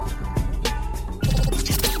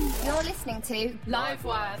listening to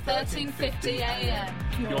Livewire 1350 AM.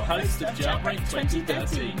 Your host of Jailbreak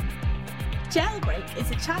 2013. Jailbreak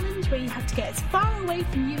is a challenge where you have to get as far away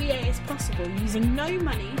from UEA as possible using no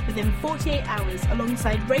money within 48 hours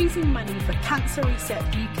alongside raising money for Cancer Research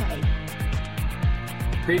UK.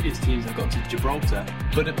 Previous teams have got to Gibraltar,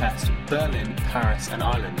 Budapest, Berlin, Paris and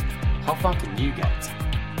Ireland. How far can you get?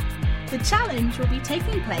 The challenge will be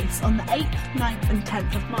taking place on the 8th, 9th and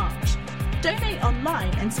 10th of March. Donate online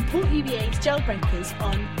and support UVA's Jailbreakers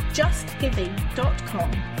on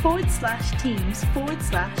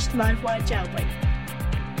justgiving.com/teams/Livewire Jailbreak.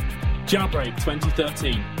 Jailbreak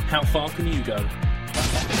 2013. How far can you go?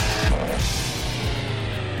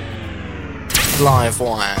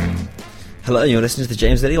 Livewire. Hello, you're listening to the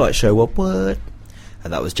James Lillywhite Show. What?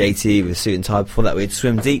 And that was JT with Suit and Tie. Before that we had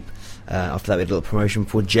Swim Deep. After that we had a little promotion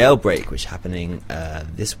for Jailbreak, which is happening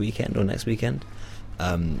this weekend or next weekend.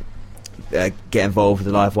 Get involved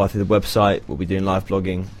with the Livewire through the website. We'll be doing live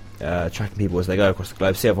blogging, tracking people as they go across the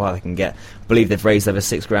globe, see how far they can get. I believe they've raised over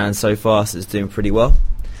 $6,000 so far, so it's doing pretty well.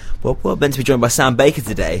 Well, we're meant to be joined by Sam Baker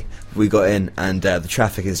today. We got in, and the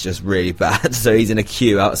traffic is just really bad, so he's in a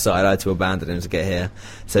queue outside. I had to abandon him to get here.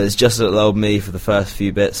 So it's just little old me for the first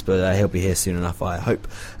few bits, but he'll be here soon enough, I hope.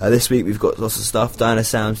 This week we've got lots of stuff. Dinah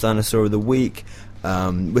Sam's Dinosaur of the Week,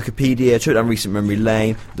 Wikipedia, trip down recent memory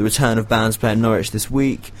lane, the return of bands playing Norwich this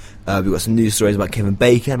week. We've got some news stories about Kevin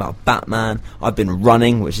Bacon, about Batman. I've been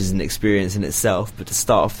running, which is an experience in itself, but to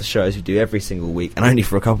start off the show as we do every single week, and only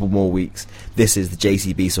for a couple more weeks, this is the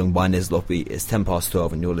JCB song by Nizloppy. It's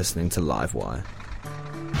 12:10 and you're listening to Livewire.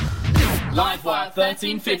 Livewire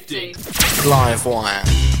 1350. Livewire.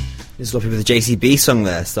 Nizloppy with the JCB song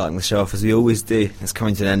there, starting the show off as we always do. It's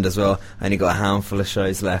coming to an end as well. I only got a handful of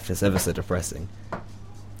shows left. It's ever so depressing.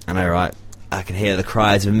 I know, right? I can hear the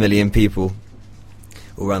cries of a million people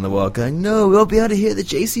all around the world going, no, we won't be able to hear the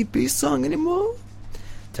JCB song anymore.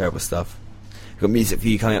 Terrible stuff. We've got music for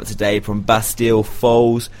you coming up today from Bastille,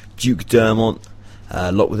 Foals, Duke Dermont,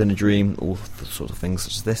 Locked Within a Dream, all sorts of things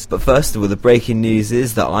such as this. But first of all, the breaking news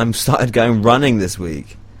is that I'm started going running this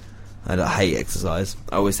week. I hate exercise.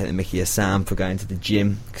 I always take the mickey of Sam for going to the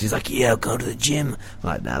gym, because he's like, yeah, I'll go to the gym. I'm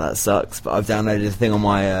like, nah, that sucks. But I've downloaded a thing on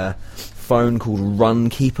my phone called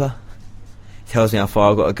Runkeeper. It tells me how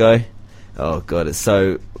far I've got to go. Oh god, it's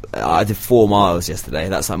so... I did 4 miles yesterday.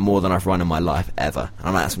 That's like more than I've run in my life ever.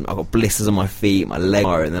 And I've got blisters on my feet, my leg,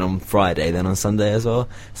 and then on Friday, then on Sunday as well.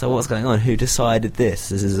 So what's going on? Who decided this?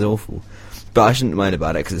 This is awful. But I shouldn't mind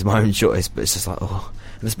about it because it's my own choice. But it's just like, oh...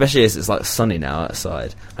 And especially as it's like sunny now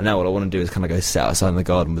outside. And now what I want to do is kind of go sit outside in the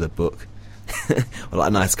garden with a book. Or like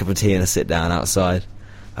a nice cup of tea and a sit down outside.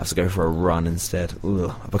 I have to go for a run instead.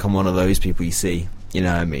 Ugh, I've become one of those people you see. You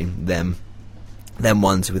know what I mean? Them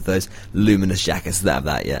ones with those luminous jackets that have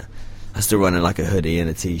that yet. I still run in like a hoodie and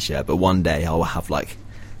a t-shirt, but one day I'll have like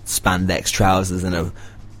spandex trousers and a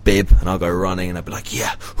bib and I'll go running and I'll be like,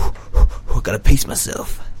 yeah, I've got to pace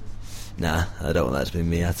myself. Nah, I don't want that to be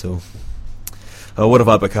me at all. Oh, what have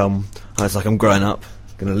I become? It's like I'm growing up.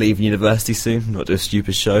 Gonna leave university soon, not do a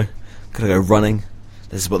stupid show. Gonna go running.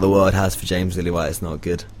 This is what the world has for James Lillywhite. It's not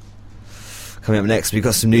good. Coming up next, we've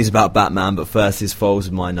got some news about Batman, but first is Foals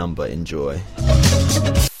with My Number. Enjoy.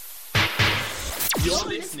 You're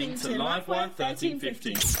listening to Livewire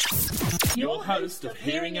 1350. Your host of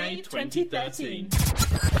Hearing Aid 2013.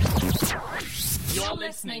 You're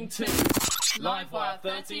listening to Livewire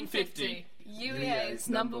 1350. UEA's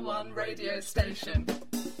 #1 radio station.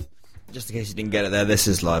 Just in case you didn't get it there, this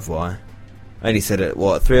is Livewire. I only said it,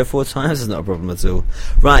 3 or 4 times? It's not a problem at all.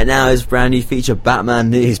 Right now is brand new feature, Batman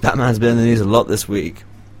News. Batman's been in the news a lot this week.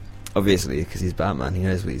 Obviously, because he's Batman, he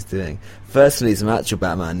knows what he's doing. Firstly, some actual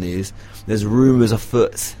Batman news. There's rumours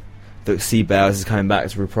afoot that C. Bales is coming back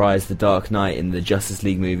to reprise The Dark Knight in the Justice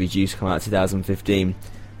League movie due to come out in 2015,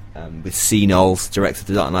 with C. Knowles, director of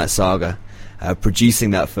The Dark Knight saga,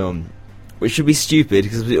 producing that film. Which should be stupid,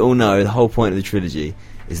 because we all know the whole point of the trilogy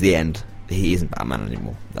is the end. He isn't Batman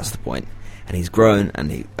anymore. That's the point. And he's grown,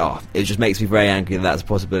 and it just makes me very angry that that's a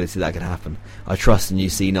possibility that could happen. I trust in you,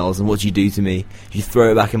 C. Knowles, and what you do to me, you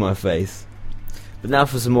throw it back in my face. But now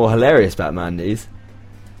for some more hilarious Batman news.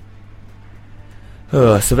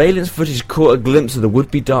 Surveillance footage caught a glimpse of the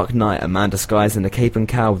would-be Dark Knight, a man disguised in a cape and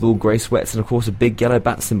cowl with all grey sweats and of course a big yellow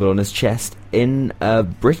bat symbol on his chest in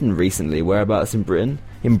Britain recently. Whereabouts in Britain?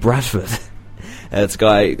 In Bradford. This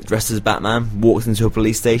guy dressed as Batman walks into a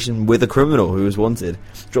police station with a criminal who was wanted.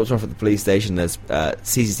 Drops him off at the police station. There's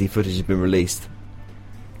CCTV footage has been released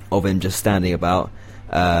of him just standing about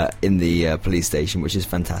in the police station, which is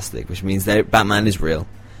fantastic. Which means Batman is real,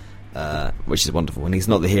 which is wonderful. And he's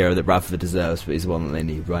not the hero that Bradford deserves, but he's the one that they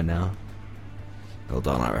need right now. Little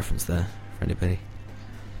Dark Knight reference there for anybody.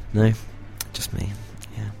 No? Just me.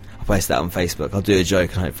 Yeah. I'll post that on Facebook. I'll do a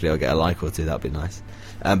joke and hopefully I'll get a like or two. That'd be nice.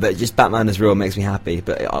 But just Batman is real makes me happy.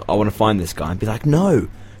 But I want to find this guy and be like, no,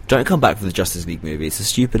 don't come back for the Justice League movie. It's a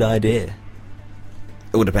stupid idea. It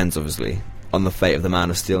all depends, obviously, on the fate of the Man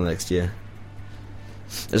of Steel next year.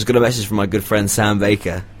 I just got a message from my good friend Sam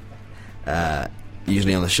Baker,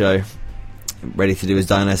 usually on the show, ready to do his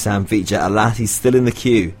Dino Sam feature. Alas, he's still in the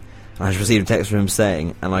queue. And I just received a text from him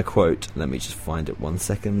saying, and I quote, let me just find it 1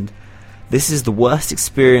 second, "This is the worst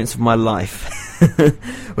experience of my life."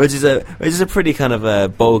 which is a pretty kind of a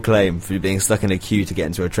bold claim for being stuck in a queue to get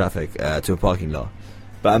into to a parking lot.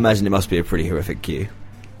 But I imagine it must be a pretty horrific queue.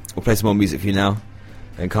 We'll play some more music for you now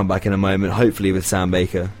and come back in a moment, hopefully with Sam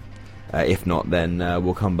Baker. If not, then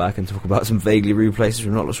we'll come back and talk about some vaguely rude places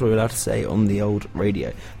we're not sure we're allowed to say on the old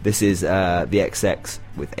radio. This is the XX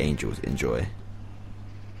with Angels. Enjoy.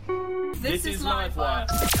 This is Livewire.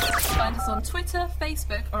 Find us on Twitter,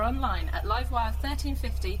 Facebook, or online at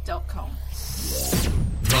livewire1350.com.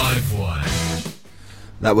 Livewire.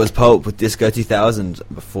 That was Pulp with Disco 2000.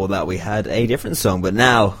 Before that, we had a different song, but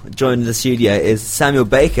now joining the studio is Samuel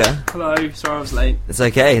Baker. Hello, sorry I was late. It's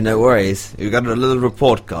okay, no worries. We've got a little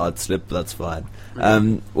report card slip, but that's fine.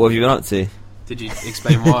 What have you been up to? Did you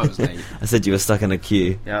explain why I was late? I said you were stuck in a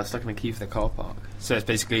queue. Yeah, I was stuck in a queue for the car park. So it's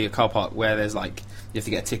basically a car park where there's like, you have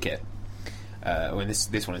to get a ticket. When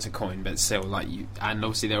this one is a coin, but still, like, you, and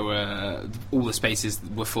obviously there were all the spaces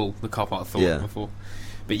were full. The car park were full,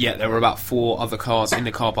 but yeah, there were about 4 other cars in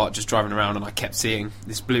the car park just driving around, and I kept seeing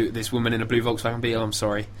this woman in a blue Volkswagen Beetle. I'm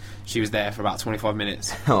sorry, she was there for about 25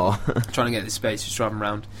 minutes, trying to get this space, just driving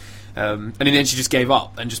around. And then she just gave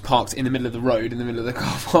up and just parked in the middle of the road, in the middle of the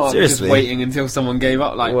car park, Seriously? just waiting until someone gave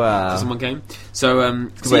up. Like, wow. until someone came. So I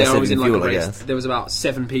was in like a race. There was about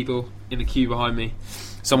 7 people in the queue behind me.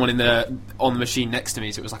 Someone on the machine next to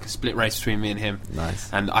me, so it was like a split race between me and him.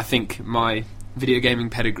 Nice. And I think my video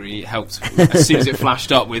gaming pedigree helped. As soon as it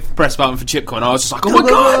flashed up with press button for Chipcoin, I was just like, oh my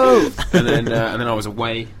god! and then I was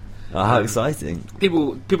away. Oh, how exciting!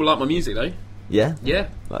 People like my music though. Yeah. Yeah.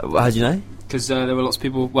 How'd you know? Because there were lots of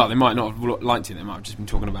people. Well, they might not have liked it. They might have just been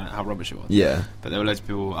talking about it, how rubbish it was. Yeah. But there were loads of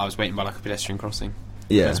people. I was waiting by like a pedestrian crossing.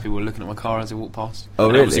 Yeah. Loads of people were looking at my car as they walked past. Oh,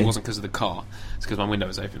 and really? Obviously, it wasn't because of the car. It's because my window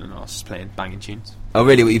was open and I was just playing banging tunes. Oh,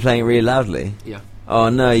 really? Were you playing it really loudly? Yeah. Oh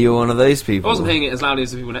no, you were one of those people. I wasn't playing it as loudly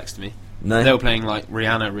as the people next to me. No. They were playing like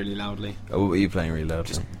Rihanna really loudly. Oh, what were you playing really loudly?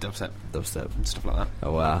 Just dubstep. And stuff like that.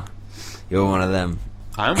 Oh wow, you're one of them.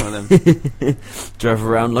 I am one of them. Drive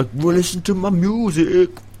around like, well, listen to my music.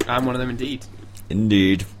 I am one of them indeed.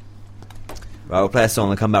 Indeed. Right, we'll play a song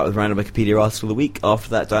and come back with random Wikipedia article of the week. After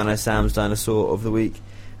that, Dino Sam's Dinosaur of the week.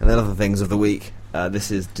 And then other things of the week. This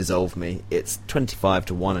is Dissolve Me. It's 25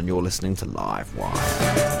 to 1 and you're listening to Livewire.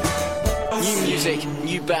 New music,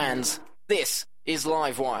 new bands. This is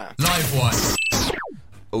Livewire. Livewire.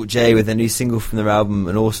 Alt J with a new single from their album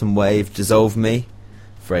An Awesome Wave, Dissolve Me.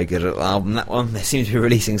 Very good little album, that one. They seem to be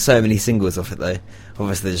releasing so many singles off it though.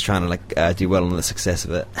 Obviously they're just trying to like do well on the success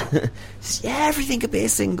of it. Yeah, everything could be a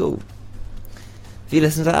single. Have you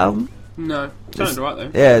listened to that album? No. It sounded right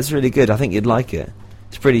though. Yeah, it's really good. I think you'd like it.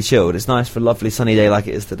 It's pretty chilled. It's nice for a lovely sunny day like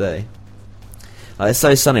it is today. It's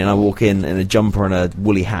so sunny and I walk in a jumper and a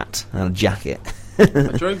woolly hat and a jacket. I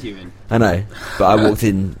drove you in. I know, but I walked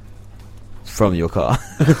in from your car.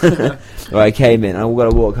 Or I came in and I've got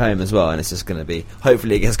to walk home as well, and it's just going to be,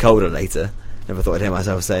 hopefully it gets colder later. Never thought I'd hear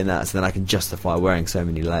myself saying that, so then I can justify wearing so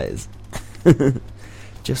many layers.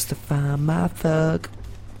 Justify my thug.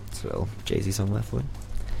 It's a little Jay-Z song there for you.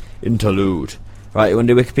 Interlude. Right, you want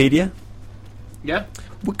to do Wikipedia? Yeah.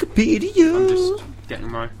 Wikipedia! I'm just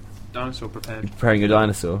getting my dinosaur prepared. Preparing your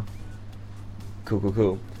dinosaur.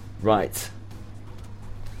 Cool. Right.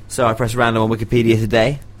 So I pressed random on Wikipedia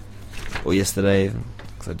today. Or yesterday,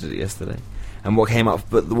 because I did it yesterday. And what came up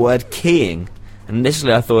but the word keying. And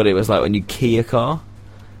initially I thought it was like when you key a car.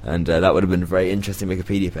 And that would have been a very interesting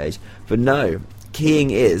Wikipedia page. But no,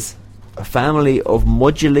 keying is a family of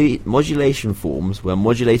modulation forms where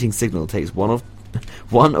modulating signal takes one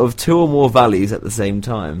of 2 or more values at the same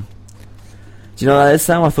time. Do you know what that is,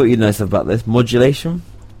 Sam? I thought you'd know stuff about this. Modulation?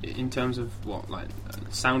 In terms of what, like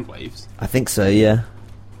sound waves? I think so, yeah.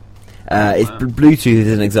 Bluetooth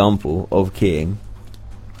is an example of keying.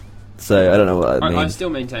 So I don't know what that means. I still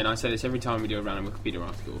maintain, I say this every time we do a random Wikipedia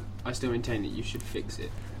article, I still maintain that you should fix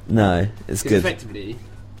it. No, it's good. Effectively,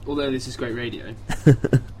 although this is great radio,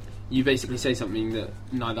 you basically say something that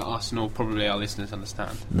neither us nor probably our listeners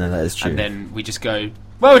understand. No, that is true. And then we just go,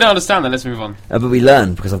 well, we don't understand that, let's move on. But we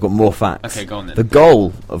learn, because I've got more facts. Okay, go on then. The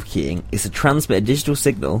goal of keying is to transmit a digital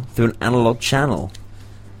signal through an analog channel.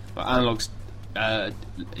 But analogs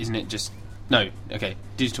isn't it just... No, okay,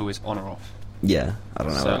 digital is on or off. Yeah, I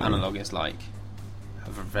don't know. So analog is like a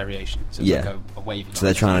variation. So it's Yeah. like a wavy line. So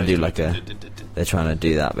they're trying to do like a... Du-du-du-du-du. They're trying to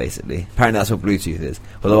do that, basically. Apparently that's what Bluetooth is.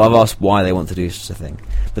 Although I've asked why they want to do such a thing.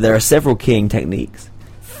 But there are several keying techniques.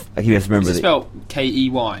 Like you have to remember Is it spelled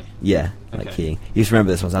K-E-Y? Yeah, like Okay. keying. You have to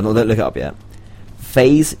remember this one, so don't look it up yet.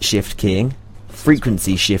 Phase shift keying,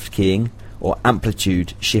 frequency shift keying, or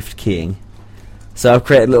amplitude shift keying. So I've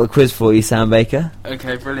created a little quiz for you, Sam Baker,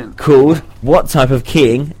 Okay, brilliant. called "What type of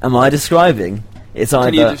keying am I describing?" It's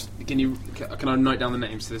either Can I note down the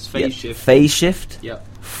names? So there's phase shift. phase shift, Yep.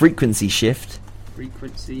 frequency shift,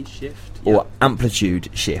 Frequency shift. or Yep. amplitude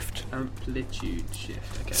shift. Amplitude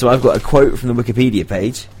shift. Okay. So I've got a quote from the Wikipedia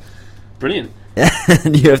page, Brilliant.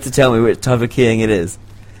 and you have to tell me which type of keying it is.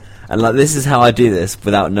 And like, this is how I do this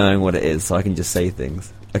without knowing what it is, so I can just say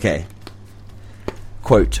things. Okay.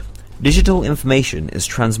 Quote: digital information is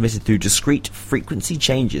transmitted through discrete frequency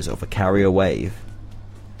changes of a carrier wave.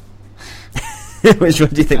 Which one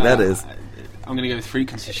do you think that is? I'm going to go with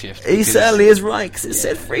frequency shift. He because- certainly is right, 'cause it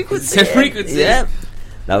said frequency. It said frequency. Yeah.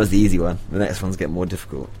 That was the easy one. The next one's getting more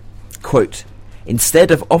difficult. Quote: instead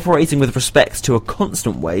of operating with respect to a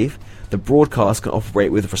constant wave, the broadcast can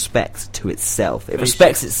operate with respect to itself. It Phase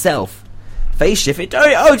respects shift. itself. Phase shift. It's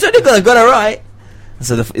only got it right.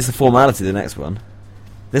 So it's the formality. The next one.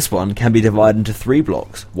 This one can be divided into 3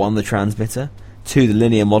 blocks: 1, the transmitter; 2, the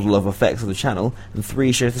linear model of effects of the channel; and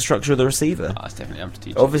 3 shows the structure of the receiver. Oh, it's definitely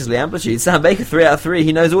amplitude. Obviously, amplitude. Sam Baker, 3 out of 3.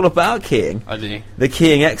 He knows all about keying. I do. The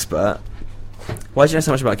keying expert. Why do you know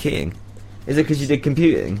so much about keying? Is it because you did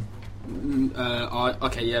computing?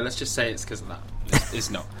 Okay, yeah, let's just say it's because of that. It's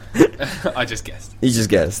not. I just guessed. You just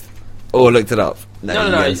guessed. Or looked it up. No,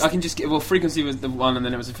 you guessed. I can just get... Well, frequency was the one, and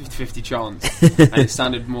then it was a 50-50 chance. And it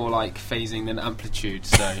sounded more like phasing than amplitude,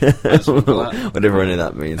 so... that's what that. Whatever any of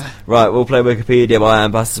that means. Right, we'll play Wikipedia by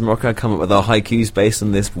Ambassadors Morocco and come up with our haikus based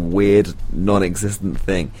on this weird, non-existent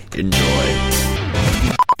thing. Enjoy.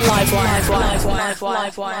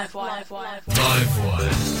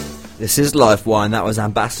 This is Livewire, and that was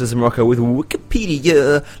Ambassadors in Morocco with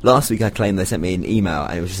Wikipedia. Last week I claimed they sent me an email,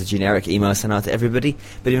 and it was just a generic email sent out to everybody,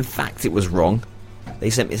 but in fact it was wrong. They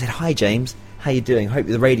said, "Hi James, how you doing? Hope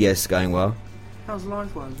the radio's going well." How's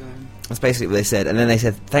Livewire going? That's basically what they said, and then they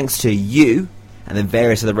said, "Thanks to you, and then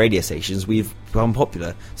various other radio stations, we've become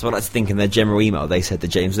popular." So I'd like to think in their general email they said the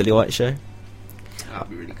James Lillywhite Show. That'd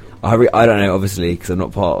be really cool. I don't know, obviously, because I'm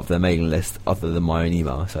not part of their mailing list other than my own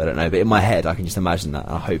email, so I don't know. But in my head, I can just imagine that,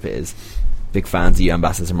 and I hope it is. Big fans of you,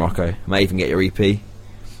 Ambassadors in Morocco. I might even get your EP,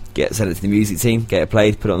 send it to the music team, get it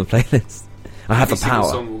played, put it on the playlist. I have the Every single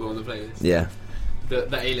power. song will go on the playlist. Yeah,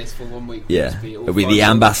 The A-list for 1 week. will yeah. just be all It'll be 5 the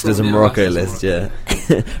songs Ambassadors from in the Morocco Ambassadors list, in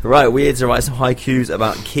Morocco. yeah. Right, we had to write some haikus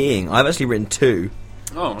about keying. I've actually written 2.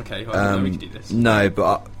 Oh, okay. Well, I didn't know we could do this. No,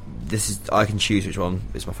 but I can choose which one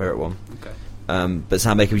is my favourite one. Okay. But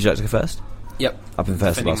Sam Baker, would you like to go first? Yep. I've been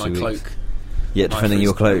first for the Defending last my few cloak. weeks. Yeah, defending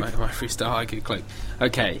your cloak. My freestyle haiku cloak.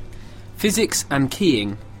 Okay. Physics and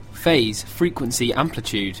keying. Phase, frequency,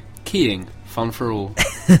 amplitude. Keying, fun for all.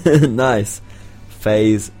 Nice.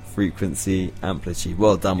 Phase, frequency, amplitude.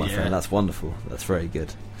 Well done, my Yeah. friend. That's wonderful. That's very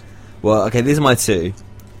good. Well, okay, these are my 2,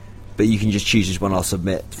 but you can just choose which one I'll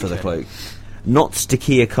submit for the Okay. cloak. Not to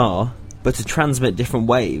key a car, but to transmit different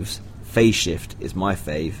waves. Phase shift is my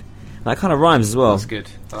fave. And that kind of rhymes as well. That's good.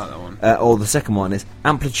 I like that one. Or the second one is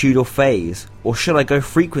amplitude or phase, or should I go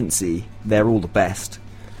frequency? They're all the best.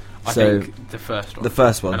 I So think the first one. the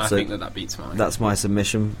first one. And I so think that beats mine. that's my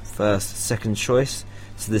submission. First, second choice.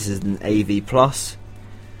 So this is an AV plus.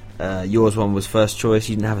 Yours one was first choice.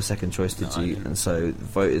 You didn't have a second choice, did No, I you? didn't. And so the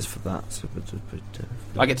vote is for that. So,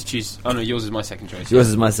 I get to choose. Oh no, yours is my second choice. yours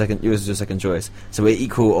is my second. Yours is your second choice. So we're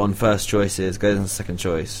equal on first choices. Goes on second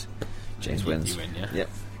choice. James wins. You win, yeah. Yep.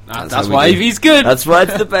 That's how we why do. AV's good. That's why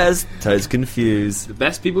it's the best. Toad's confused. The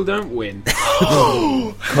best people don't win.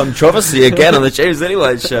 Controversy again on the James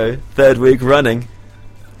Lillywhite Show. 3rd week running.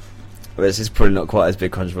 Well, this is probably not quite as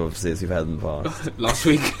big controversy as we've had in the past. Last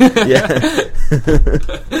week. Yeah.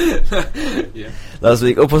 Yeah. Last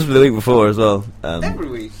week, or possibly the week before as well. Every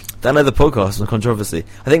week. Download the podcast on controversy.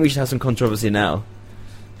 I think we should have some controversy now.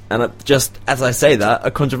 And just as I say that,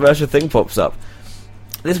 a controversial thing pops up.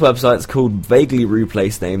 This website's called Vaguely Rude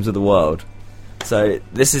Place Names of the World. So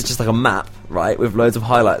this is just like a map, right, with loads of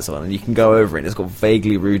highlights on, and you can go over it, and it's got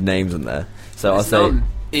vaguely rude names in there. So There's I'll say none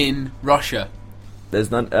in Russia.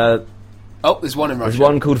 there's none. Oh, there's one in Russia. There's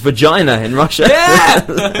one called Vagina in Russia. Yeah!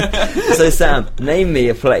 So Sam, name me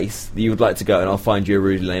a place that you would like to go, and I'll find you a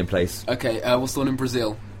rudely named place. Okay, what's the one in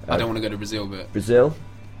Brazil? I don't want to go to Brazil, but... Brazil.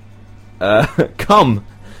 Come.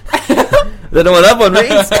 don't know what that one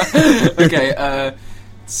means. Okay,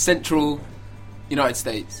 Central United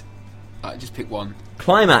States. Just pick one.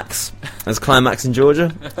 Climax. There's Climax in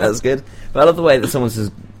Georgia. That's good. But I love the way that someone's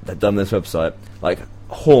just done this website. Like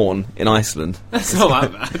Horn in Iceland. That's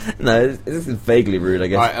not that bad. No, it's vaguely rude, I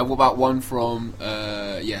guess. Right, what about one from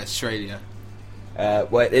Australia?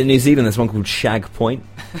 Wait, in New Zealand, there's one called Shag Point.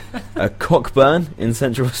 Cockburn in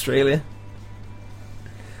Central Australia.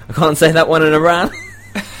 I can't say that one in Iran.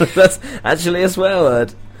 That's actually a swear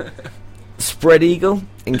word. Spread Eagle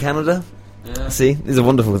in Canada. Yeah. See, these are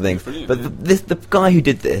wonderful things. But the guy who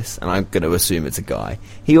did this, and I'm going to assume it's a guy,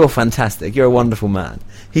 you're fantastic, you're a wonderful man.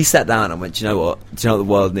 He sat down and went, do you know what the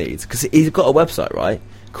world needs? Because he's got a website, right,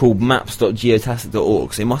 called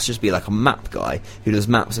maps.geotastic.org, so he must just be like a map guy who does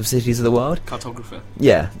maps of cities of the world. Cartographer.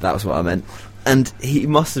 Yeah, that was what I meant. And he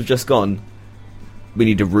must have just gone, we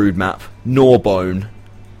need a rude map. Norbone.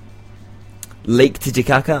 Lake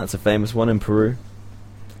Titicaca, that's a famous one in Peru.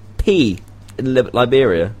 P in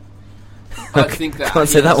Liberia. I think that Can't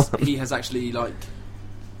say that one. He has actually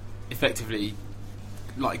effectively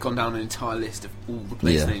gone down an entire list of all the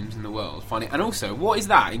place names in the world. Finding, and also, what is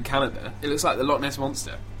that in Canada? It looks like the Loch Ness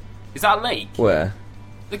Monster. Is that a lake? Where?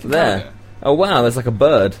 Look in There. Canada. Oh wow, there's like a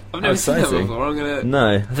bird. I've never seen that before.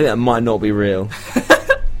 No, I think that might not be real.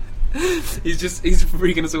 He's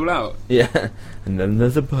freaking us all out. Yeah. And then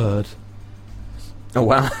there's a bird. Oh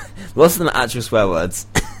wow. Lots of them are actual swear words.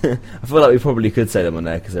 I feel like we probably could say them on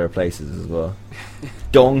there because there are places as well.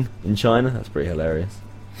 Dong in China, that's pretty hilarious.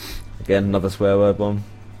 Again, another swear word bomb.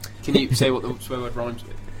 Can you say what the swear word rhymes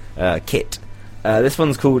with? Kit. This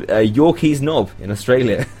one's called Yorkie's Knob in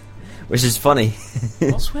Australia, which is funny.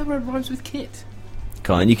 What swear word rhymes with kit?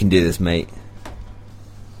 Come on, you can do this, mate.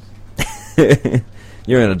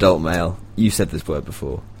 You're an adult male. You said this word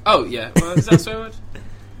before. Oh yeah, well, is that a swear word?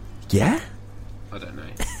 Yeah? I don't know.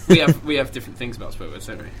 We have different things about swear words,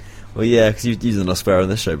 don't we? Well, yeah, because you've used a swear on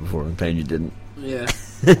this show before and claimed you didn't. Yeah.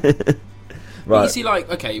 Right. You see,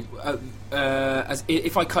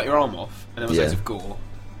 if I cut your arm off and there was loads of gore,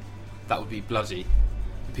 that would be bloody.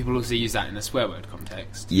 People also use that in a swear word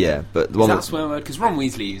context. Yeah, but the Is one that a swear word? Because Ron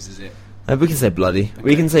Weasley uses it. we can say bloody. Okay.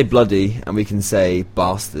 We can say bloody, and we can say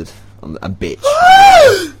bastard and bitch.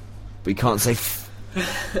 We can't say.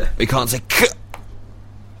 We can't say.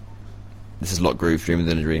 This is Lock Groove, Dream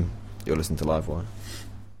Within a Dream. You're listening to Livewire.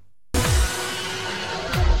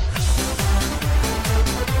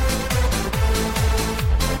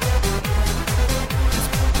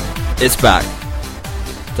 It's back.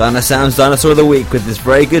 Dino Sounds Dinosaur of the Week with this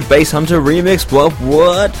very good Bass Hunter remix. What?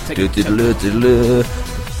 Do you want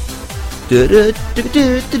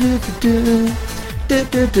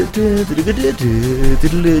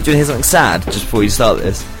to hear something sad just before you start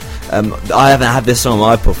this? I haven't had this song on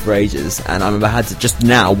my iPod for ages, and I remember I had to, just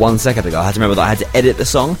now, 1 second ago, I had to remember that I had to edit the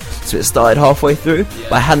song, so it started halfway through,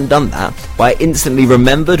 but I hadn't done that, but I instantly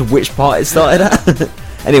remembered which part it started at.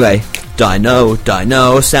 Anyway, Dino,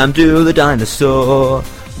 Sam Do the Dinosaur,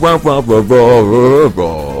 roar, roar, roar, roar,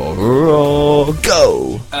 roar, roar,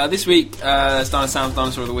 go! This week, Dino Sounds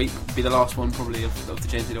Dinosaur of the Week will be the last one, probably, of the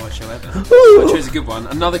James Dillon show ever. I chose a good one,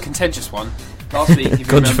 another contentious one. Last week, if you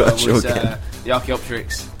remember, was the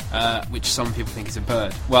Archaeopteryx. Which some people think is a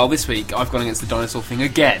bird. Well, this week I've gone against the dinosaur thing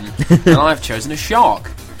again, and I've chosen a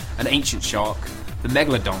shark, an ancient shark, the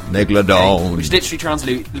Megalodon. Megalodon. Which literally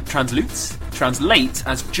translates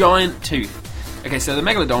as giant tooth. Okay, so the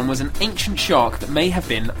Megalodon was an ancient shark that may have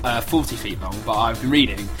been 40 feet long, but I've been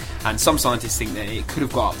reading, and some scientists think that it could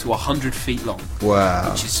have got up to 100 feet long.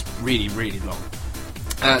 Wow. Which is really, really long.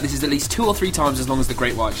 This is at least 2 or 3 times as long as the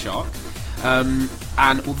great white shark.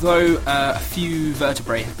 And although a few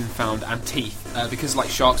vertebrae have been found and teeth, because like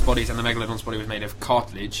sharks' bodies and the Megalodon's body was made of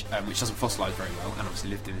cartilage, which doesn't fossilise very well, and obviously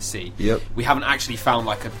lived in the sea. Yep. We haven't actually found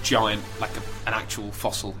like a giant, an actual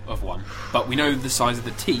fossil of one, but we know the size of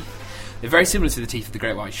the teeth. They're very similar to the teeth of the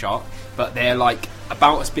great white shark, but they're like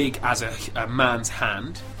about as big as a man's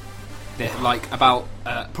hand. They're like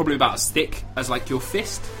probably about as thick as like your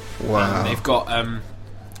fist. Wow. They've got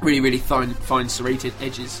really, really fine serrated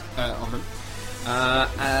edges on them.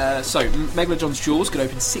 So Megalodon's jaws could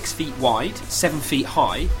open 6 feet wide, 7 feet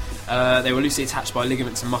high. They were loosely attached by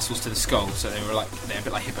ligaments and muscles to the skull, so they're a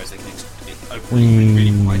bit like hippos. They can open really,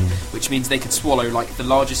 really wide, which means they could swallow like the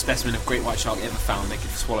largest specimen of great white shark ever found. They could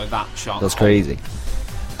swallow that shark. That's whole. crazy.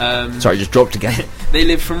 Sorry, just dropped again. They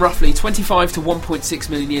lived from roughly 25 to 1.6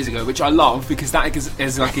 million years ago, which I love because that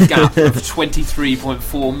is like a gap of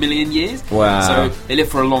 23.4 million years. Wow. So they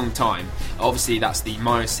lived for a long time. Obviously, that's the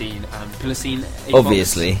Miocene and Pliocene.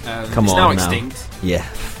 Obviously. Come it's on now now. extinct. Yeah.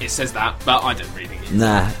 It says that, but I don't really think it is.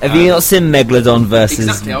 Nah. Have you not seen Megalodon versus...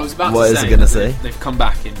 Exactly, I was about what to is say. it going to say? They've come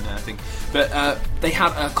back in, I think. But they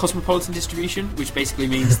had a cosmopolitan distribution, which basically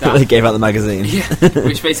means that... They gave out the magazine. Yeah,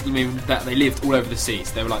 which basically means that they lived all over the sea.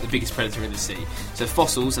 So they were like the biggest predator in the sea. So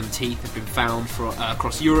fossils and teeth have been found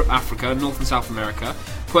across Europe, Africa, North and South America,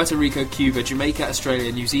 Puerto Rico, Cuba, Jamaica, Australia,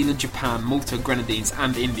 New Zealand, Japan, Malta, Grenadines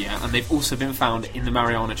and India. And they've also been found in the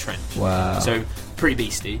Mariana Trench. Wow. So pretty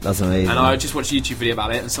beastly. That's amazing. And I just watched a YouTube video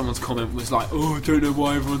about it, and someone's comment was like, "Oh, I don't know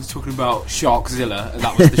why everyone's talking about Sharkzilla." And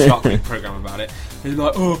that was the Shark Week program about it. They're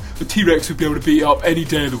like, "Oh, the T-Rex would be able to beat up any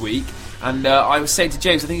day of the week." And I was saying to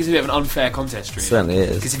James, I think it's a bit of an unfair contest, really. Certainly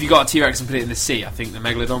is. Because if you got a T-Rex and put it in the sea, I think the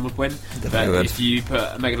Megalodon would win. Definitely would. If you put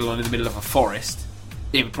a Megalodon in the middle of a forest,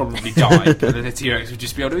 it would probably die, and then the T-Rex would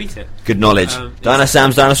just be able to eat it. Good knowledge.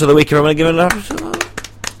 Sam's Dinosaur of the Week, everyone give it a laugh.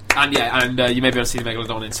 And yeah, and you may be able to see the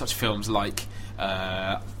Megalodon in such films like,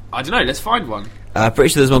 I don't know, let's find one. Pretty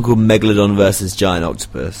sure there's one called Megalodon versus Giant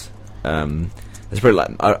Octopus. It's pretty like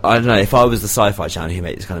I don't know. If I was the Sci-Fi Channel who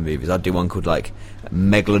made this kind of movies, I'd do one called like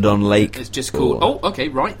Megalodon Lake. It's just called. Oh, okay,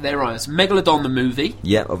 right there. Is Megalodon the movie.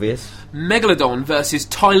 Yeah, obvious. Megalodon versus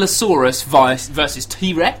Tylosaurus versus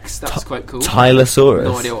T-Rex. That's quite cool. Tylosaurus.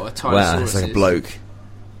 No idea what a Tylosaurus Wow, it's like a is. bloke.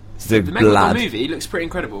 It's the The Megalodon lad. movie looks pretty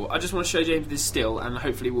incredible. I just want to show James this still, and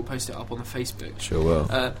hopefully we'll post it up on the Facebook. Sure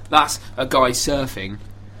will. That's a guy surfing,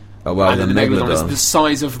 Oh wow, and the then the Megalodon is Megalodon. the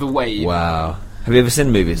size of the wave. Wow. Have you ever seen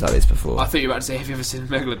movies like this before? I thought you were about to say, have you ever seen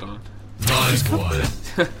Megalodon?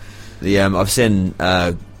 I've seen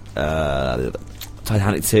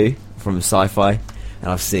Titanic 2 from Sci-Fi,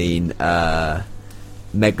 and I've seen Mega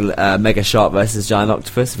Shark versus Giant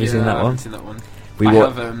Octopus. Have you seen that I one? haven't seen that one. We I wa-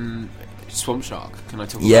 have Swamp Shark. Can I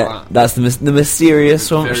talk Yeah, about that? that's the mysterious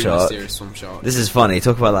swamp Very shark. mysterious swamp shark. This is funny.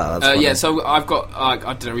 Talk about that. That's funny. Yeah, so I've got. I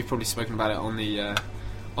don't know. We've probably spoken about it on the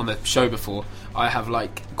show before. I have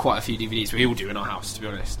like quite a few DVDs. We all do in our house, to be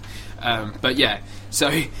honest. But yeah, so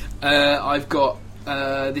I've got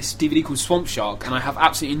this DVD called Swamp Shark, and I have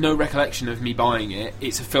absolutely no recollection of me buying it.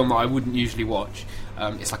 It's a film that I wouldn't usually watch.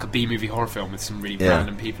 It's like a B-movie horror film with some really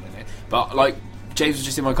random people in it. But like, James was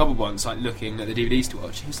just in my cupboard once, like looking at the DVDs to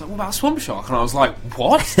watch. He was like, "What about Swamp Shark?" And I was like,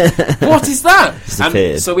 "What? What is that?"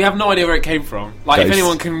 Disappeared. And so we have no idea where it came from. Like, if Ghost.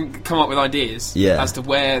 anyone can come up with ideas as to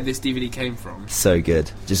where this DVD came from. So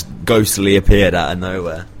good. Just ghostly appeared out of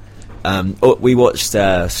nowhere. We watched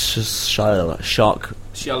Shark Shia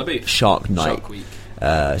LaBeouf. Shark Night.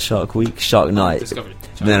 Shark Week. Shark Night. Discovery.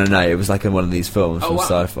 No. It was like in one of these films from wow.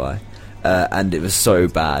 Sci-Fi. And it was so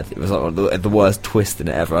bad. It was like the worst twist in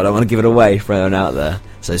it ever. I don't want to give it away for anyone out there.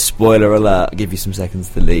 So spoiler alert. I'll give you some seconds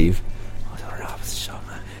to leave. I don't know. It's Shark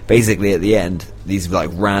Night. Basically, at the end, these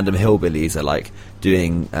like random hillbillies are like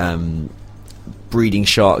doing breeding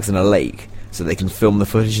sharks in a lake, so they can film the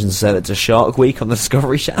footage and sell it to Shark Week on the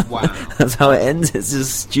Discovery Channel. Wow. That's how it ends. It's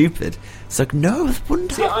just stupid. It's like, no, it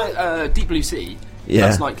wouldn't See, happen. Deep Blue Sea. Yeah.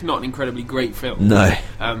 That's like not an incredibly great film. No.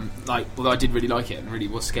 Like, although I did really like it and really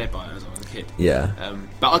was scared by it as I was a kid. Yeah.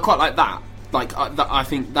 But I quite like that. Like, I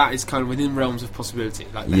think that is kind of within realms of possibility.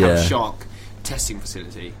 Like, they have a shark testing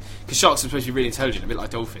facility, because sharks are supposed to be really intelligent, a bit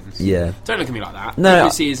like dolphins. Yeah. Don't look at me like that. No, Deep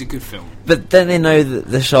Blue Sea is a good film. But then they know that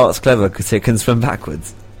the shark's clever because it can swim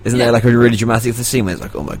backwards. Isn't there like a really dramatic scene where it's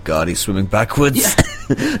like, oh my god, he's swimming backwards?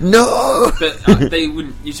 Yeah. No! But they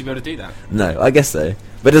wouldn't usually be able to do that. No, I guess so.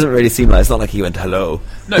 But it doesn't really seem like, it's not like he went hello.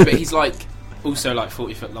 No, but he's like also like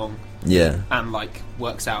 40 foot long. Yeah. And like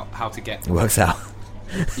works out how to get. It works out.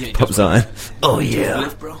 Yeah, he Pops does on. work. Oh yeah.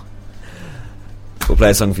 Live, bro. We'll play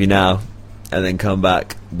a song for you now, and then come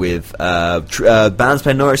back with bands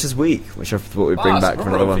playing Norwich this week, which I thought we'd bring it's back a for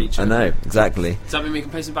another one. feature. I know, exactly. Does that mean we can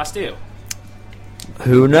play some Bastille?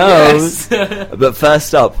 Who knows? Yes. But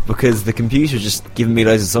first up, because the computer's just giving me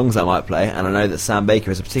loads of songs I might play, and I know that Sam Baker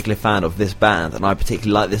is a particular fan of this band, and I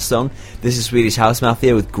particularly like this song. This is Swedish House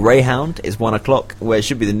Mafia with Greyhound. It's 1 o'clock, where it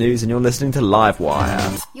should be the news, and you're listening to Live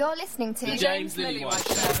Wire. You're listening to The James Lillywhite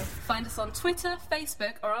Show. Find us on Twitter,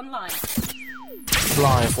 Facebook, or online.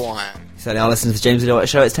 Live Wire. So now listening to the James Lillywhite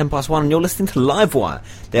Show. It's 1:10, and you're listening to Live Wire.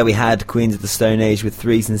 There we had Queens of the Stone Age with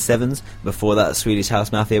 3s and 7s. Before that, Swedish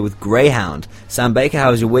House Mafia with Greyhound. Sam Baker,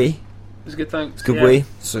 how was your wee? It was good, thanks. Good Yeah. wee?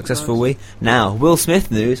 Successful wee? Now, Will Smith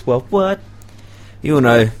news. Well, what? You all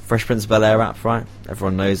know Fresh Prince of Bel-Air rap, right?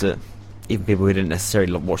 Everyone knows it. Even people who didn't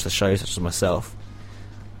necessarily watch the show, such as myself.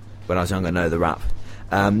 When I was younger, know the rap.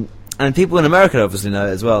 And And people in America obviously know it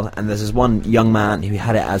as well. And there's this one young man who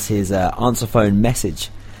had it as his answer phone message.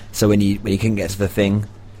 So when you couldn't get to the thing,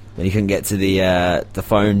 when you couldn't get to the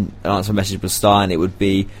phone, an answer message would start, and it would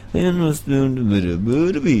be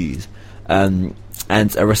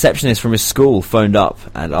and a receptionist from his school phoned up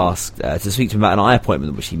and asked to speak to him about an eye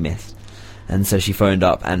appointment which he missed. And so she phoned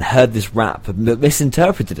up and heard this rap, but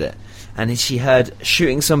misinterpreted it. And she heard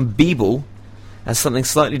shooting some b-ball as something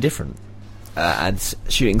slightly different, and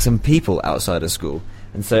shooting some people outside of school.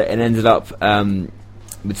 And so it ended up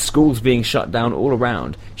with schools being shut down all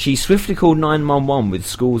around. She swiftly called 911 with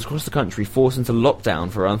schools across the country forced into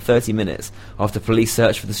lockdown for around 30 minutes after police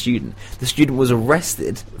searched for the student. The student was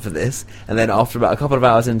arrested for this, and then after about a couple of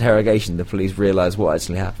hours interrogation, the police realised what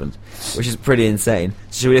actually happened, which is pretty insane.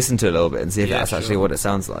 So should we listen to it a little bit and see if that's actually what it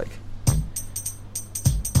sounds like?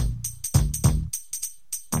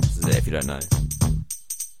 This is it if you don't know.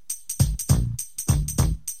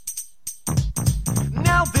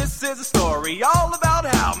 Now this is a story all about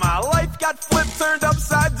how my life got flipped, turned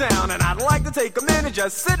upside down, and I'd like to take a minute,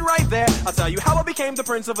 just sit right there. I'll tell you how I became the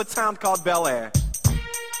prince of a town called Bel Air.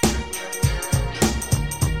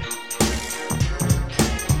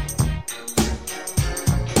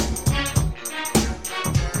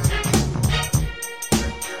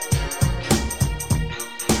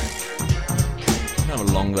 Kind of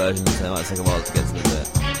a long version, so it might take a while to get to the bit.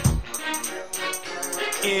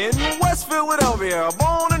 In West Philadelphia,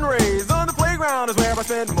 born and raised, on the playground is where I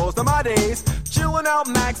spend most of my days. Chilling out,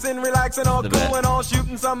 maxing, relaxing, all cool and all,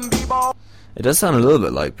 shooting some b-ball. It does sound a little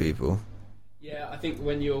bit like People. Yeah, I think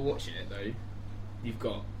when you're watching it though, you've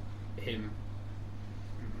got him.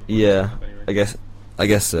 Yeah, I guess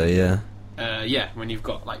so. Yeah. Yeah, when you've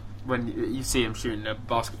got when you see him shooting a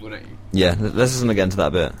basketball, don't you? Yeah. Let's listen again to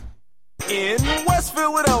that bit. In West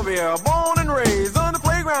Philadelphia, born and raised, on the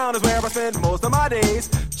playground is where I spend most of my days.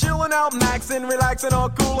 Chilling out, maxing, relaxing, all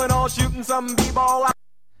cool and all, shooting some b-ball.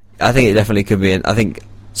 I think it definitely could be. I think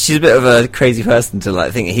she's a bit of a crazy person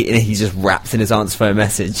to think he just raps in his answer phone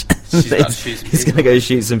message. He's going to go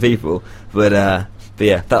shoot some people. But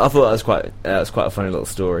yeah, I thought that was quite a funny little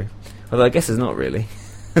story. Although I guess it's not really.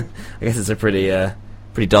 I guess it's a pretty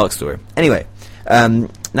dark story. Anyway.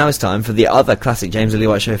 Now it's time for the other classic James Lily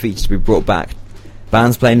White Show feature to be brought back.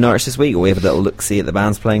 Bands playing Norwich this week, or we have a little look-see at the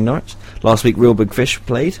bands playing Norwich. Last week, Real Big Fish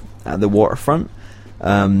played at the Waterfront.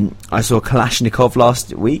 I saw Kalashnikov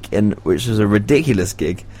last week, which was a ridiculous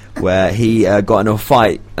gig, where he got into a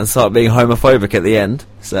fight and started being homophobic at the end.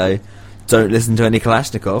 So, don't listen to any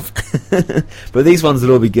Kalashnikov. But these ones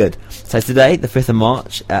will all be good. So today, the 5th of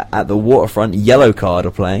March, at the Waterfront, Yellow Card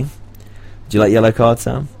are playing. Do you like Yellow Card,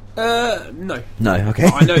 Sam? No. No, okay.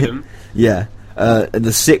 I know them. Yeah. The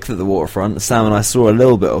 6th at the Waterfront, Sam and I saw a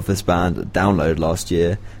little bit of this band at Download last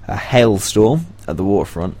year. Hailstorm at the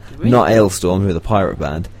Waterfront. Really? Not Hailstorm, who are the pirate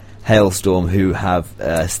band. Hailstorm, who have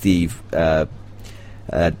Steve,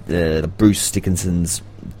 Bruce Dickinson's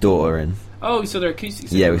daughter in. Oh, we saw their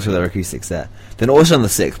acoustics. Yeah, we saw their acoustics there. Then also on the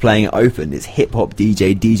 6th, playing it open, is hip-hop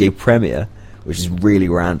DJ Premier, which is really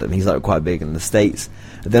random. He's quite big in the States.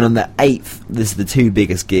 And then on the 8th, this is the two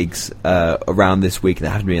biggest gigs around this week, and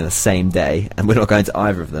they happen to be on the same day, and we're not going to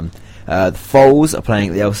either of them. The Foals are playing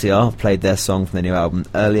at the LCR, played their song from their new album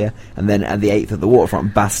earlier, and then at the 8th at the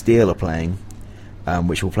Waterfront, Bastille are playing,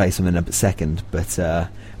 which we'll play some in a second, but so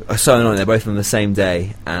annoying, they're both on the same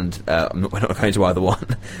day, and we're not going to either one,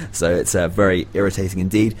 so it's very irritating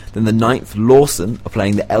indeed. Then the 9th, Lawson are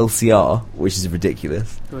playing the LCR, which is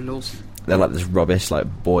ridiculous. Who are Lawson? They're like this rubbish,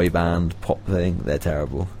 boy band pop thing. They're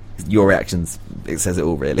terrible. Your reactions, it says it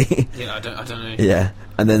all, really. Yeah, I don't know. Yeah.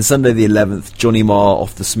 And then Sunday the 11th, Johnny Marr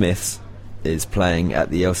off the Smiths is playing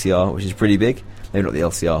at the LCR, which is pretty big. Maybe not the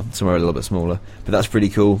LCR, somewhere a little bit smaller. But that's pretty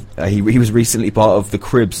cool. He was recently part of the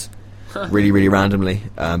Cribs, really, really randomly.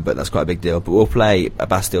 But that's quite a big deal. But we'll play a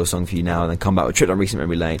Bastille song for you now and then come back with Trip Down Recent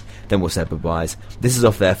Memory Lane. Then we'll say goodbyes. This is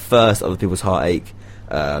off their first Other People's Heartache.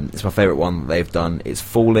 It's my favourite one that they've done. It's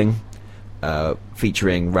Falling.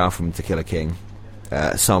 Featuring Ralph from To Kill a King,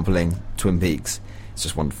 sampling Twin Peaks. It's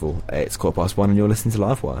just wonderful. It's 1:15 and you're listening to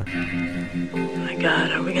Livewire. Oh my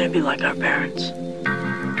God, are we gonna be like our parents?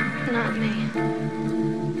 Not me.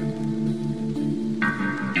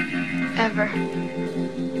 Ever.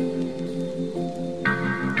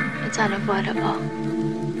 It's unavoidable.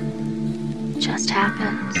 It just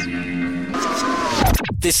happens.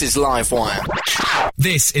 This is Livewire.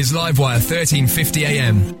 This is Livewire 1350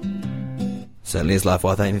 AM. Certainly is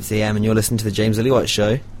Livewire 1350 AM, and you're listening to the James Lily White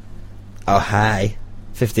Show. Oh, hi.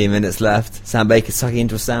 15 minutes left. Sam Baker's sucking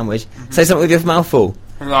into a sandwich. Say something with your mouth full.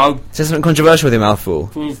 No. Say something controversial with your mouth full.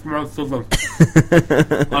 Most of them.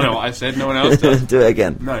 I know what I said, no one else does. Do it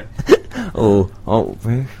again. No.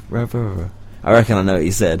 I reckon I know what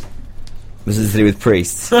you said. Was it to do with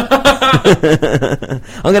priests? I'm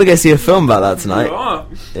going to go see a film about that tonight. You are.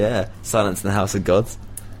 Yeah. Silence in the House of Gods.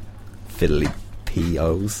 Fiddly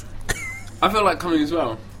P.O.s. I feel like coming as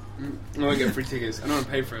well. I won't get free tickets. I don't want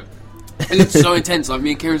to pay for it. It looks so intense. Like, me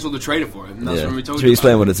and Kieran saw the trailer for it, and that's when we told you. Should we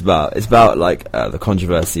explain what it's about? It's about, like, the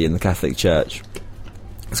controversy in the Catholic Church.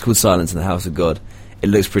 It's called Silence in the House of God. It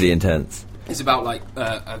looks pretty intense. It's about, like,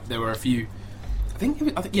 there were a few... I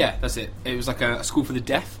think, yeah, that's it. It was like a school for the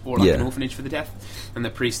deaf, or like an orphanage for the deaf, and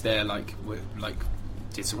the priest there,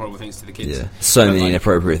 did some horrible things to the kids. Yeah, so many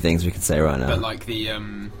inappropriate things we could say right now. But like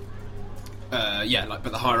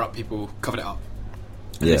but the higher up people covered it up.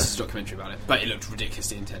 And Yeah, this is a documentary about it, but it looked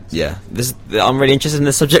ridiculously intense. Yeah, I'm really interested in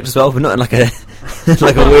this subject as well, but not in like a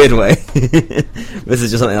like a weird way. This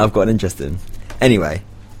is just something I've got an interest in. Anyway.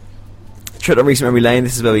 Trip on Recent Memory Lane,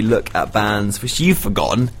 this is where we look at bands which you've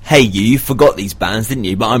forgotten. Hey you forgot these bands, didn't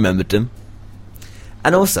you? But I remembered them.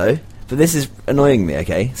 And also, but this is annoying me,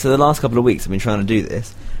 okay? So the last couple of weeks I've been trying to do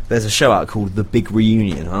this. There's a show out called The Big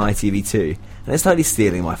Reunion on ITV2. And it's totally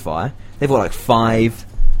stealing my fire. They've got like 5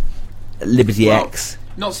 Liberty X.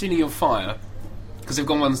 Not stealing your fire, because they've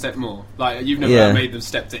gone one step more. Like, you've never made them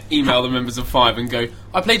step to email the members of 5 and go,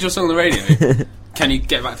 I played your song on the radio. Can you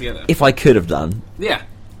get back together? If I could have done. Yeah.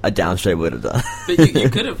 I damn straight would have done. But you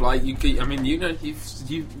could have, like, you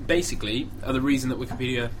you basically are the reason that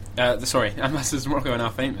Wikipedia, Ambassadors of Morocco are now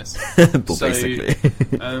famous. Basically.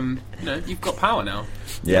 You've got power now.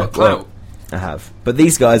 Yeah, you've got clout. I have. But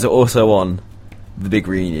these guys are also on The Big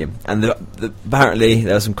Reunion. And apparently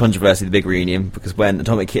there was some controversy at The Big Reunion, because when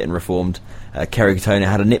Atomic Kitten reformed, Kerry Katona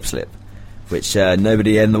had a nip slip, which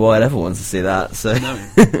nobody in the world ever wants to see that. So No.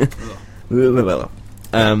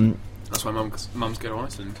 That's why mums go to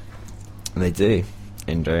Iceland. They do,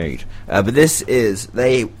 indeed. But this is,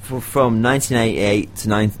 they were from 1988 to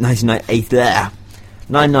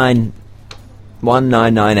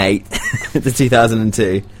 1998 to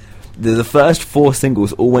 2002. The first 4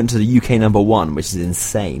 singles all went to the UK number 1, which is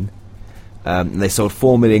insane. They sold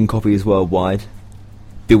 4 million copies worldwide.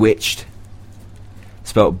 Bewitched,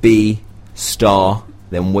 spelled B star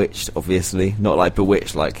then witched, obviously, not like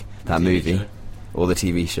Bewitched, like that movie show. Or the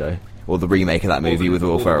TV show, or the remake of that movie with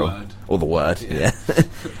Will Ferrell, or the Word, yeah.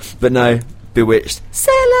 But no, Bewitched,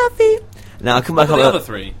 C'est la vie. Now I come back on the other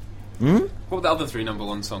 3. What were the other 3 number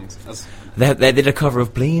 1 songs? They did a cover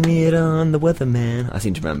of Blame It on the Weatherman, I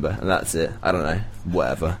seem to remember, and that's it. I don't know,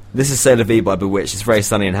 whatever. This is C'est la vie by Bewitched. It's very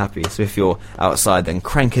sunny and happy, so if you're outside, then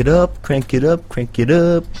crank it up, crank it up, crank it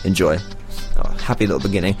up. Enjoy. Oh, happy little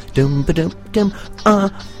beginning. Dum ba dum dum. Oh.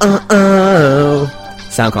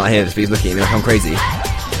 Sound can't hear this, but he's looking at me like I'm crazy.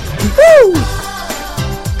 Woo!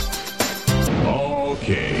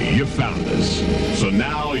 Okay, you found us. So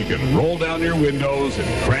now you can roll down your windows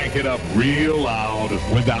and crank it up real loud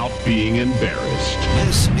without being embarrassed.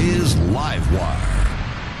 This is Livewire.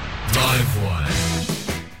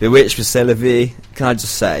 Bewitched with C'est la vie. Can I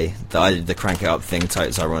just say that I did the crank it up thing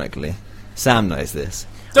totes ironically. Sam knows this.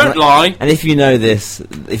 Don't lie! And if you know this,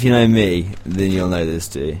 if you know me, then you'll know this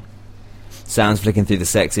too. Sam's flicking through the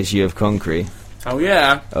sex issue of Concrete. Oh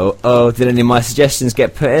yeah. Oh, did any of my suggestions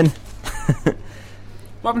get put in?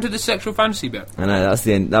 What happened to the sexual fantasy bit? I know, that's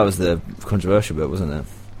the end, that was the controversial bit, wasn't it?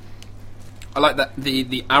 I like that,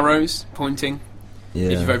 the arrows pointing. Yeah.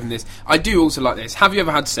 If you've opened this. I do also like this. Have you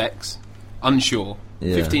ever had sex? Unsure.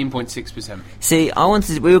 Yeah. 15.6%. See,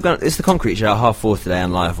 it's the Concrete Show at 4:30 today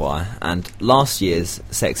on Livewire, and last year's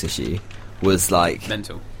sex issue was like...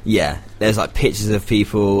 mental. Yeah, there's like pictures of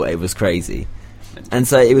people, it was crazy. And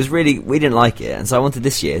so it was really, we didn't like it, and so I wanted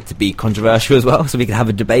this year to be controversial as well, so we could have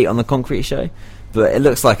a debate on the Concrete Show. But it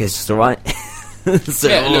looks like it's just alright. So,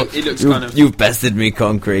 yeah, it looks kind of... You've bested me,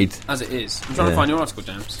 Concrete. As it is. I'm trying to find your article,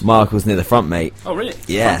 James. My article's near the front, mate. Oh, really?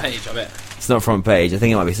 Yeah. Front page, I bet. It's not front page, I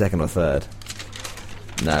think it might be second or third.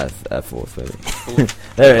 No, fourth, maybe.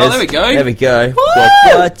 There it is. Oh, there we go. There we go.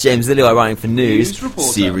 What? James Lillywhite writing for news.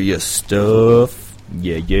 Serious stuff.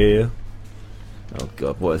 Yeah. Oh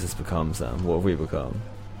god, what has this become, Sam? What have we become?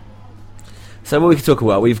 So what we can talk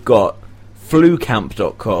about, we've got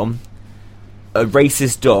flucamp.com, a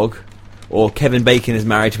racist dog, or Kevin Bacon is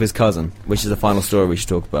married to his cousin, which is the final story we should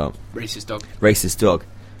talk about. Racist dog. Racist dog.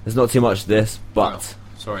 There's not too much to this, but... Oh,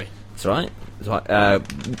 sorry. It's alright.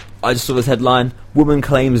 I just saw this headline, woman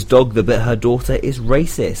claims dog that bit her daughter is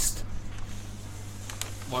racist.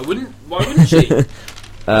 Why wouldn't she?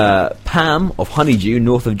 Pam of Honeydew,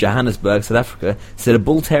 north of Johannesburg, South Africa, said a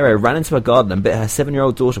bull terrier ran into her garden and bit her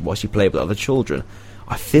 7-year-old daughter while she played with other children.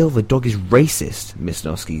 I feel the dog is racist,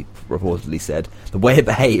 Misnowski reportedly said. The way it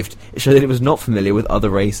behaved, it showed that it was not familiar with other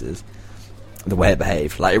races. The way it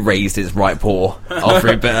behaved, like it raised its right paw after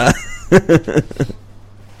it bit her.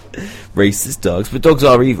 Racist dogs, but dogs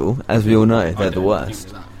are evil, as we all know. They're the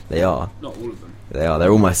worst. They are. Not all of them. They are.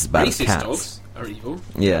 They're almost as bad as Racist cats. dogs are evil.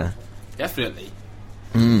 Yeah. Definitely.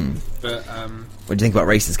 But what do you think about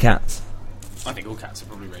racist cats? I think all cats are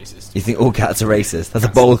probably racist. You think all cats are racist? That's a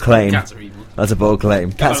bold claim. Cats are evil. That's a bold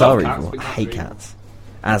claim. Cats I are love cats, evil. but I cats hate are evil. cats.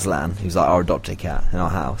 Aslan, who's like our adopted cat in our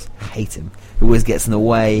house, I hate him. He always gets in the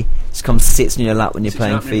way. Just comes sits in your lap when you're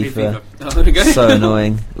playing FIFA. Oh, there we go. So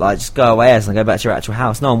annoying. Like, just go away, Aslan. Go back to your actual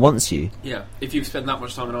house. No one wants you. Yeah, if you've spent that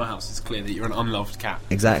much time in our house, it's clear that you're an unloved cat.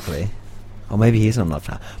 Exactly. Or maybe he is an unloved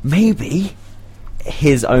cat. Maybe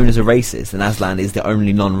his owners are racist, and Aslan is the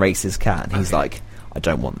only non-racist cat. And he's like, I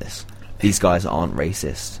don't want this. These guys aren't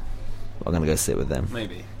racist. I'm gonna go sit with them.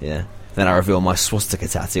 Maybe. Yeah. Then I reveal my swastika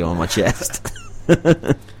tattoo on my chest.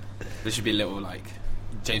 There should be a little, like...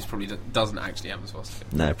 James probably doesn't actually have a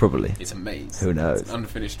swastika. No, probably. It's a maze. Who knows? It's an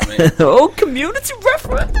unfinished maze. Oh, community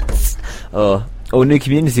reference! Oh, New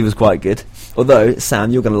Community was quite good. Although,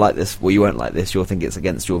 Sam, you're going to like this. Well, you won't like this. You'll think it's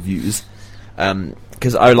against your views.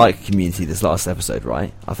 Because I like Community this last episode,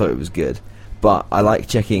 right? I thought it was good. But I like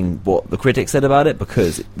checking what the critics said about it,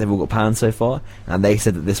 because they've all got panned so far, and they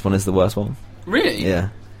said that this one is the worst one. Really? Yeah.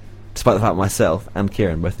 Despite the fact myself and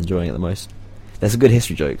Kieran both enjoying it the most. There's some good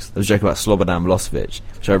history jokes. There was a joke about Slobodan Milosevic,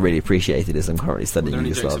 which I really appreciated as I'm currently studying Were there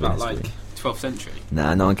any jokes Yugoslavian about, history. like, 12th century?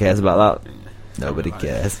 Nah, no one cares about that. Yeah. Nobody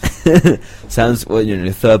cares. Sounds, well, you're in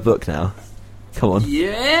your third book now. Come on.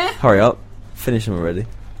 Yeah? Hurry up. Finish them already.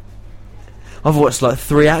 I've watched like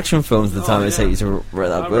 3 action films at the time it takes you to read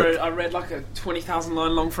that book. I read like a 20,000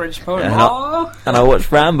 line long French poem. Yeah, and I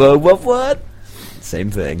watched Rambo. What? Same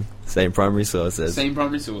thing. Same primary sources. Same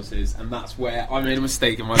primary sources, and that's where I made a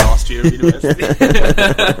mistake in my last year of university.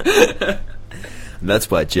 And that's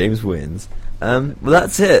why James wins. Well,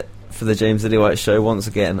 that's it for the James Lily White Show once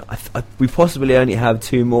again. We possibly only have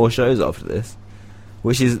 2 more shows after this,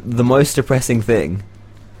 which is the most depressing thing.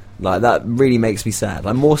 Like, that really makes me sad.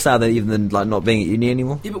 I'm more sad than like not being at uni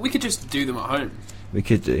anymore. Yeah, but we could just do them at home. We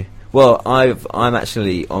could do. Well, I'm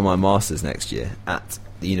actually on my masters next year at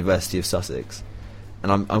the University of Sussex,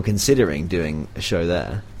 and I'm considering doing a show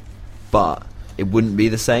there, but it wouldn't be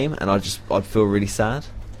the same, and I'd feel really sad.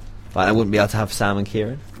 Like, I wouldn't be able to have Sam and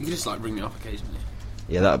Kieran. You could just like ring me up occasionally.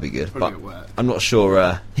 Yeah, that would be good. Probably But work. I'm not sure.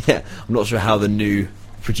 I'm not sure how the new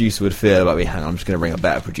producer would feel about me. Hang on, I'm just going to bring a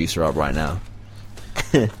better producer up right now.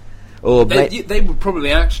 Or they would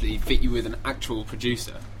probably actually fit you with an actual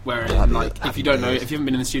producer. Whereas, if you don't know, if you haven't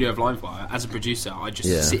been in the studio of Livewire, as a producer, I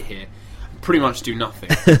just sit here, pretty much do nothing.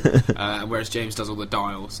 Whereas James does all the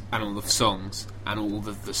dials and all the songs and all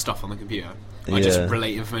the stuff on the computer. I just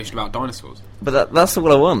relate information about dinosaurs. But that's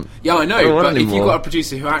all I want. Yeah, I know. I don't want But if any you've more. got a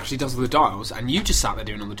producer who actually does all the dials and you just sat there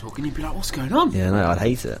doing all the talking, you'd be like, "What's going on?" Yeah, no, I'd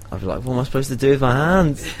hate it. I'd be like, "What am I supposed to do with my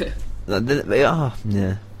hands?"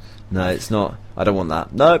 Yeah. No, it's not. I don't want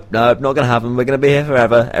that. Nope, not going to happen. We're going to be here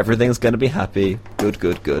forever. Everything's going to be happy.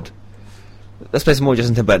 Good. Let's play some more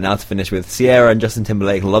Justin Timberlake now to finish with. Sierra and Justin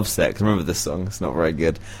Timberlake, Love Sex. Remember this song. It's not very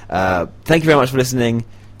good. Thank you very much for listening.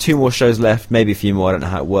 2 more shows left. Maybe a few more. I don't know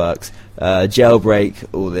how it works. Jailbreak,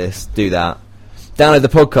 all this. Do that. Download the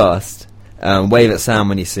podcast. Wave at Sam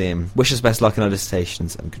when you see him. Wish us best luck in our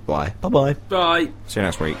dissertations. And goodbye. Bye-bye. Bye. See you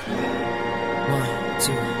next week. 1,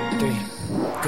 2, 3.